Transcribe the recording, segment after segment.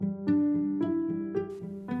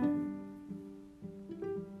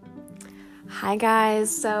Hi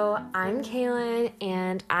guys, so I'm Kaylin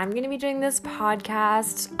and I'm going to be doing this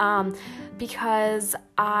podcast because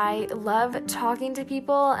I love talking to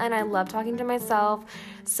people and I love talking to myself.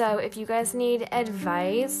 So if you guys need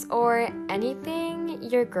advice or anything,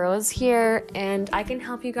 your girl is here and I can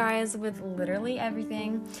help you guys with literally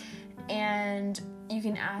everything. And you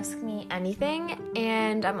can ask me anything,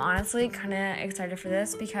 and I'm honestly kind of excited for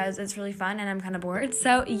this because it's really fun and I'm kind of bored.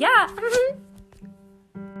 So yeah.